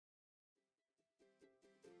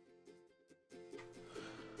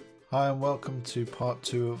Hi and welcome to part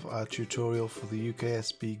 2 of our tutorial for the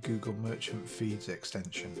UKSB Google Merchant Feeds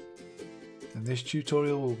extension. In this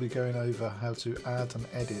tutorial we'll be going over how to add and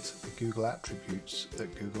edit the Google attributes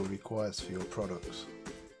that Google requires for your products.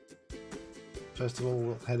 First of all,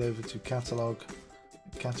 we'll head over to Catalog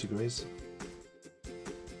and Categories.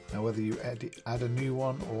 Now whether you add a new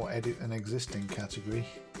one or edit an existing category,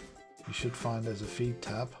 you should find there's a Feed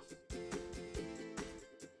tab.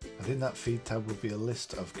 And in that feed tab will be a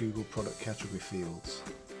list of Google product category fields.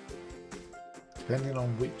 Depending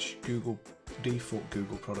on which default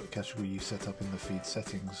Google product category you set up in the feed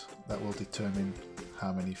settings, that will determine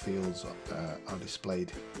how many fields are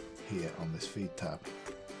displayed here on this feed tab.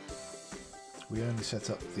 We only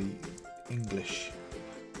set up the English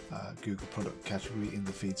Google product category in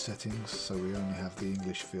the feed settings, so we only have the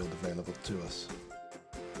English field available to us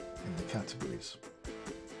in the categories.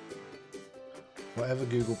 Whatever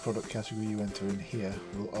Google product category you enter in here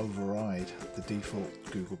will override the default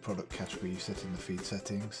Google product category you set in the feed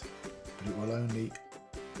settings, but it will only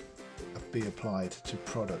be applied to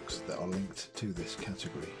products that are linked to this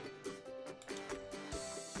category.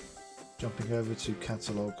 Jumping over to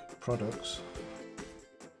Catalog Products,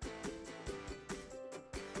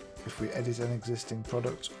 if we edit an existing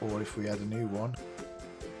product or if we add a new one,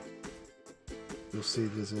 you'll see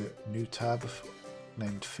there's a new tab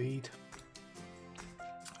named Feed.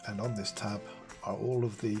 And on this tab are all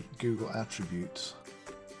of the Google attributes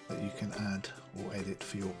that you can add or edit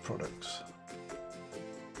for your products.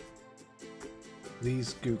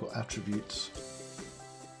 These Google attributes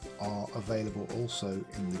are available also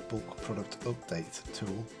in the Bulk Product Update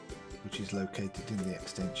tool, which is located in the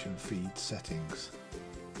extension Feed settings.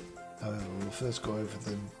 However, we'll first go over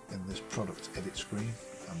them in this Product Edit screen,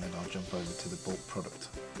 and then I'll jump over to the Bulk Product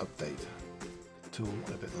Update tool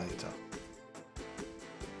a bit later.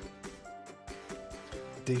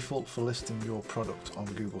 Default for listing your product on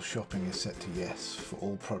Google Shopping is set to yes for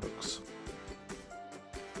all products.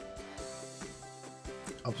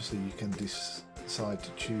 Obviously you can decide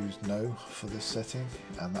to choose no for this setting,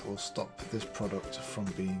 and that will stop this product from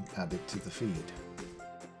being added to the feed.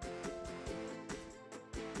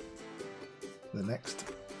 The next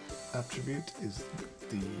attribute is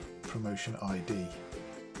the promotion ID.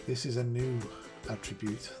 This is a new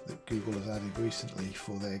attribute that Google has added recently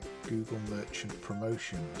for their Google Merchant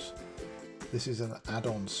Promotions. This is an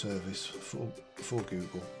add-on service for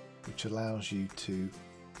Google, which allows you to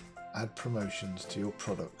add promotions to your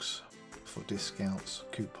products for discounts,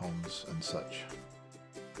 coupons and such.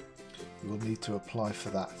 You will need to apply for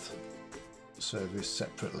that service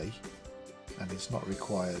separately, and it's not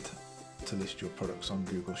required to list your products on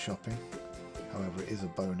Google Shopping. However, it is a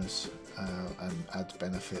bonus and adds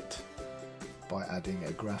benefit by adding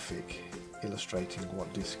a graphic illustrating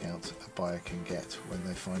what discounts a buyer can get when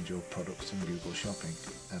they find your products in Google Shopping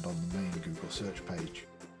and on the main Google search page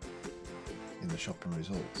in the shopping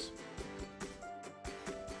results.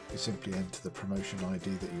 You simply enter the promotion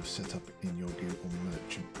ID that you've set up in your Google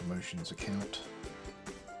Merchant Promotions account,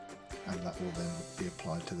 and that will then be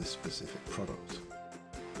applied to this specific product.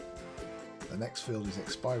 The next field is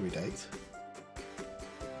expiry date.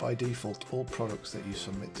 By default, all products that you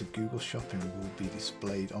submit to Google Shopping will be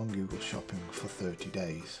displayed on Google Shopping for 30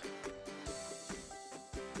 days.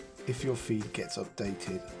 If your feed gets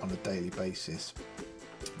updated on a daily basis,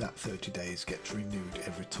 that 30 days gets renewed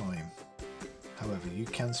every time. However, you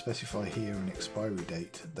can specify here an expiry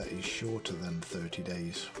date that is shorter than 30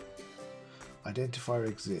 days. Identifier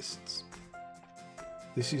exists.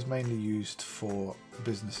 This is mainly used for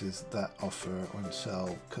businesses that offer and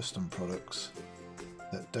sell custom products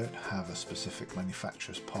that don't have a specific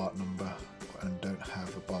manufacturer's part number and don't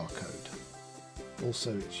have a barcode.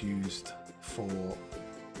 Also, it's used for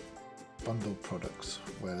bundled products,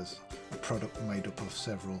 whereas a product made up of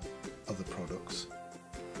several other products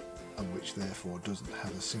and which therefore doesn't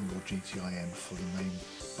have a single GTIN for the main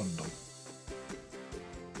bundle.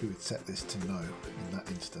 You would set this to no in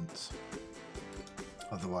that instance.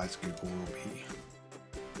 Otherwise, Google will be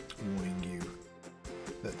warning you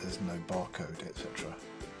that there's no barcode, etc.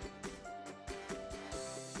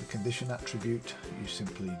 The condition attribute, you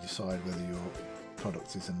simply decide whether your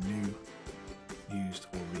product is a new, used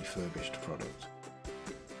or refurbished product.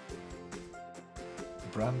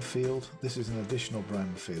 Brand field, this is an additional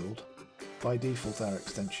brand field. By default, our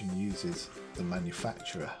extension uses the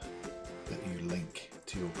manufacturer that you link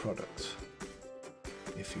to your products,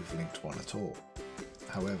 if you've linked one at all.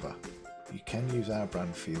 However, you can use our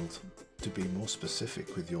brand field to be more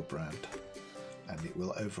specific with your brand, and it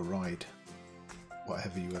will override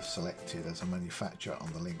whatever you have selected as a manufacturer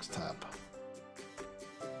on the Links tab.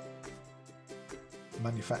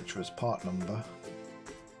 manufacturer's part number.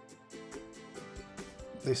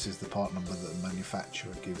 This is the part number that the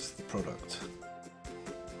manufacturer gives the product.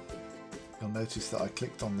 You'll notice that I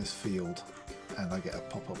clicked on this field and I get a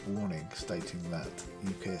pop-up warning stating that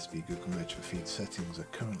UKSB Google Merchant Feed settings are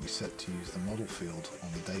currently set to use the model field on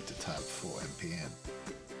the data tab for MPN.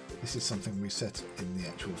 This is something we set in the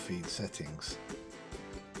actual feed settings,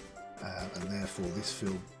 and therefore this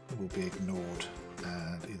field will be ignored,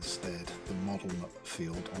 and instead the model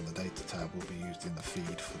field on the data tab will be used in the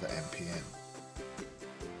feed for the MPN.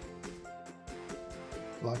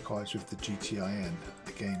 Likewise with the GTIN,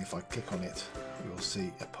 again if I click on it you'll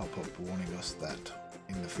see a pop-up warning us that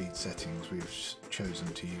in the feed settings we've chosen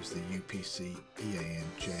to use the UPC, EAN,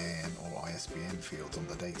 JAN or ISBN fields on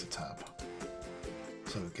the data tab.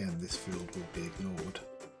 So again this field will be ignored,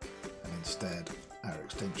 and instead our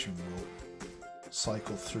extension will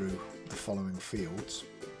cycle through the following fields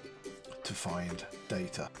to find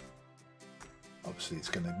data. Obviously it's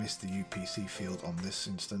going to miss the UPC field on this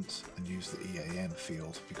instance and use the EAN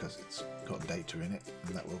field because it's got data in it,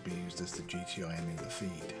 and that will be used as the GTIN in the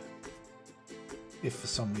feed. If for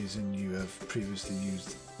some reason you have previously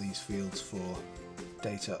used these fields for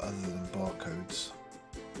data other than barcodes,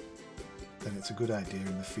 then it's a good idea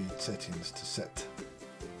in the feed settings to set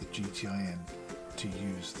the GTIN to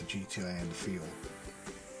use the GTIN field,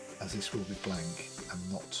 as this will be blank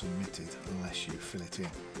and not submitted unless you fill it in.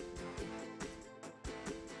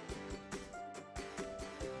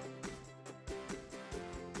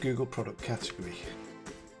 Google product category.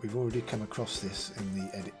 We've already come across this in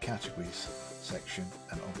the edit categories section,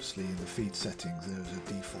 and obviously in the feed settings there is a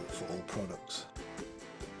default for all products.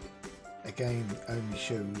 Again, it only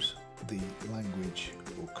shows the language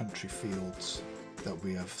or country fields that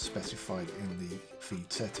we have specified in the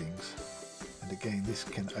feed settings, and again this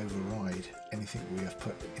can override anything we have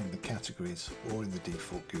put in the categories or in the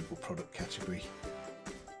default Google product category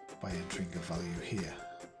by entering a value here.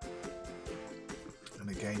 And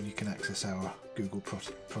again you can access our Google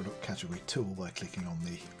product category tool by clicking on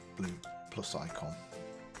the blue plus icon.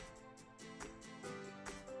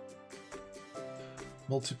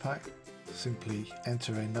 Multipack, simply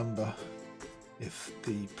enter a number if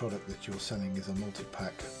the product that you're selling is a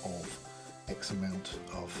multi-pack of X amount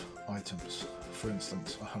of items. For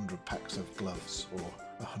instance, 100 packs of gloves or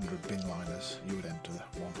 100 bin liners, you would enter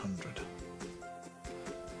 100.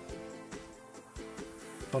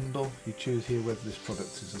 Bundle, you choose here whether this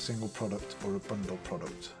product is a single product or a bundle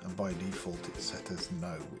product, and by default it's set as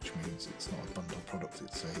no, which means it's not a bundle product,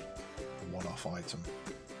 it's a one-off item.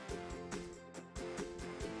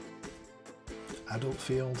 Adult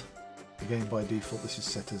field, again by default this is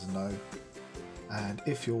set as no, and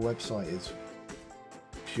if your website is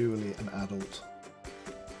purely an adult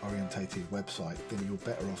orientated website, then you're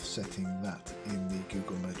better off setting that in the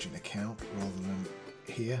Google Merchant account rather than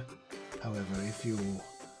here. However, if your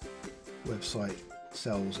website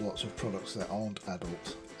sells lots of products that aren't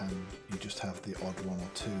adult and you just have the odd one or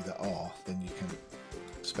two that are, then you can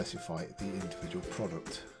specify the individual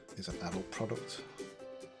product is an adult product.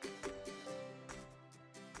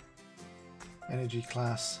 Energy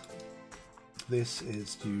class, this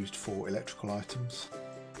is used for electrical items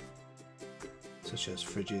such as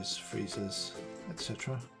fridges, freezers,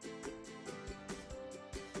 etc.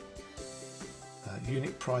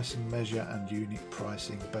 Unique pricing measure and unique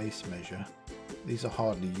pricing base measure, these are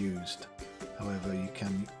hardly used. However, you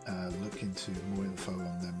can look into more info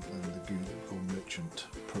on them in the Google Merchant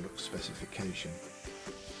product specification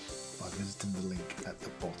by visiting the link at the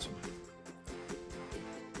bottom.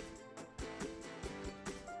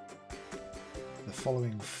 The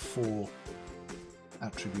following 4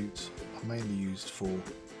 attributes are mainly used for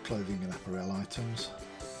clothing and apparel items.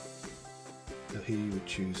 So here you would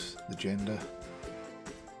choose the gender,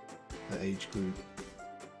 the age group,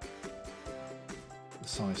 the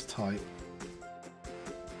size type,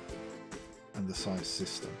 and the size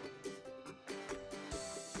system.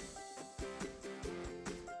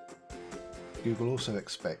 Google also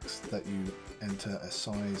expects that you enter a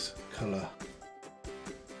size, colour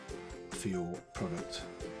for your product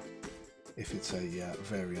if it's a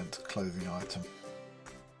variant clothing item,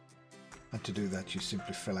 and to do that you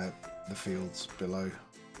simply fill out the fields below.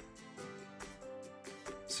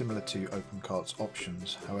 Similar to OpenCart's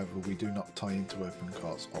options, however we do not tie into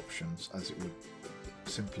OpenCart's options as it would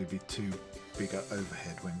simply be too big an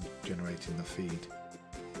overhead when generating the feed.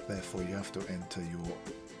 Therefore you have to enter your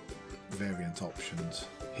variant options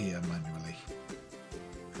here manually,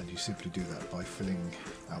 and you simply do that by filling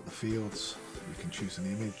out the fields. You can choose an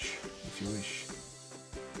image if you wish,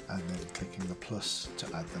 and then clicking the plus to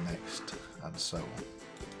add the next, and so on.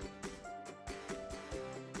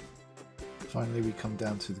 Finally, we come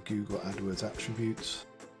down to the Google AdWords attributes.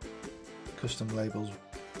 Custom labels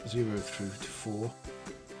 0 through to 4.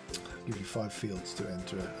 Give you 5 fields to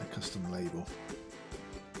enter a custom label.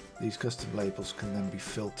 These custom labels can then be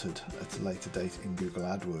filtered at a later date in Google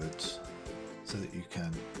AdWords so that you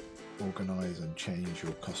can organise and change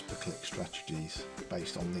your cost per click strategies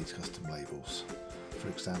based on these custom labels. For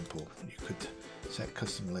example, you could set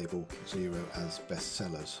custom label 0 as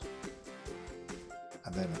bestsellers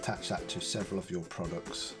and then attach that to several of your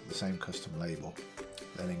products, the same custom label.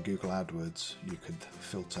 Then in Google AdWords you could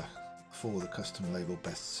filter for the custom label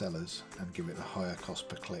bestsellers and give it a higher cost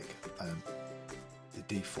per click than the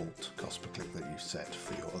default cost per click that you've set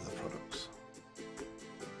for your other products.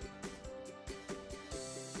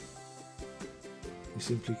 You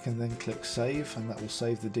simply can then click save, and that will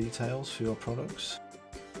save the details for your products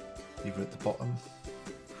either at the bottom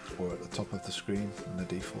or at the top of the screen in the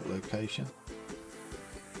default location.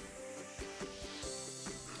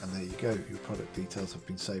 And there you go, your product details have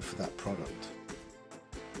been saved for that product.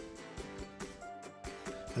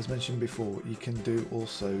 As mentioned before, what you can do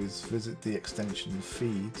also is visit the extension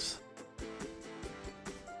feeds,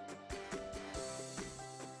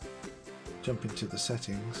 jump into the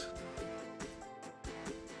settings,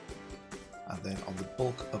 and then on the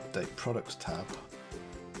bulk update products tab,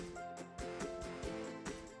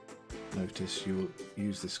 notice you will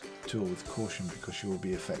use this tool with caution because you will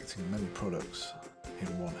be affecting many products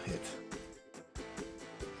in one hit.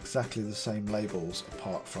 Exactly the same labels,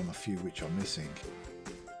 apart from a few which are missing,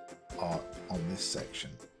 are on this section.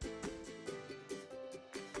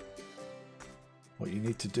 What you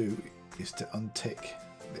need to do is to untick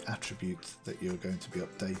the attribute that you're going to be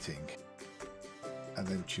updating and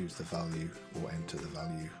then choose the value or enter the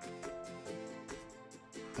value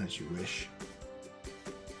as you wish.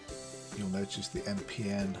 You'll notice the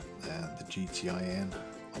MPN and the GTIN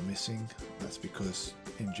are missing. That's because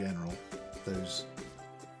in general those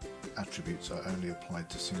attributes are only applied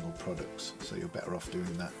to single products, so you're better off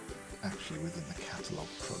doing that actually within the catalogue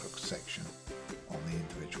products section on the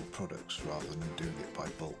individual products rather than doing it by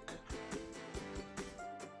bulk.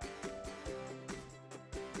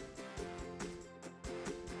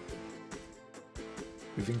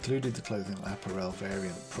 We've included the clothing and apparel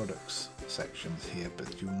variant products sections here,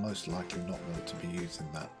 but you will most likely not want to be using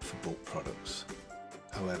that for bulk products.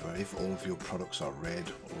 However, if all of your products are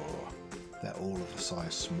red or they're all of a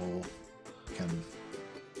size small, you can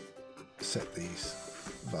set these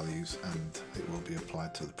values and it will be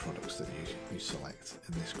applied to the products that you select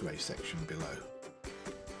in this grey section below.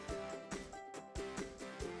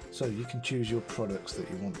 So you can choose your products that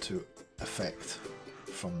you want to affect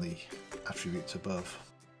from the attributes above,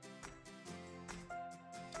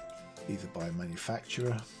 either by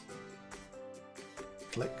manufacturer,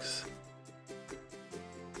 clicks,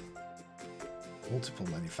 multiple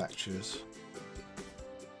manufacturers,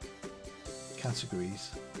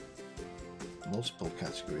 categories, multiple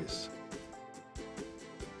categories,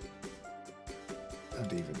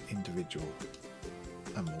 and even individual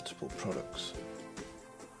and multiple products.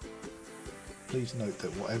 Please note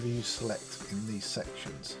that whatever you select in these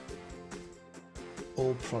sections,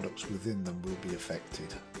 all products within them will be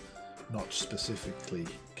affected, not specifically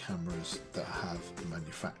cameras that have a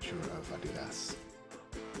manufacturer of Adidas,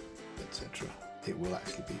 etc. It will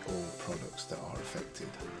actually be all products that are affected,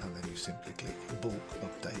 and then you simply click bulk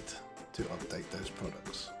update to update those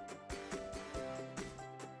products.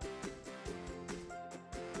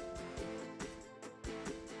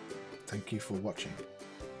 Thank you for watching.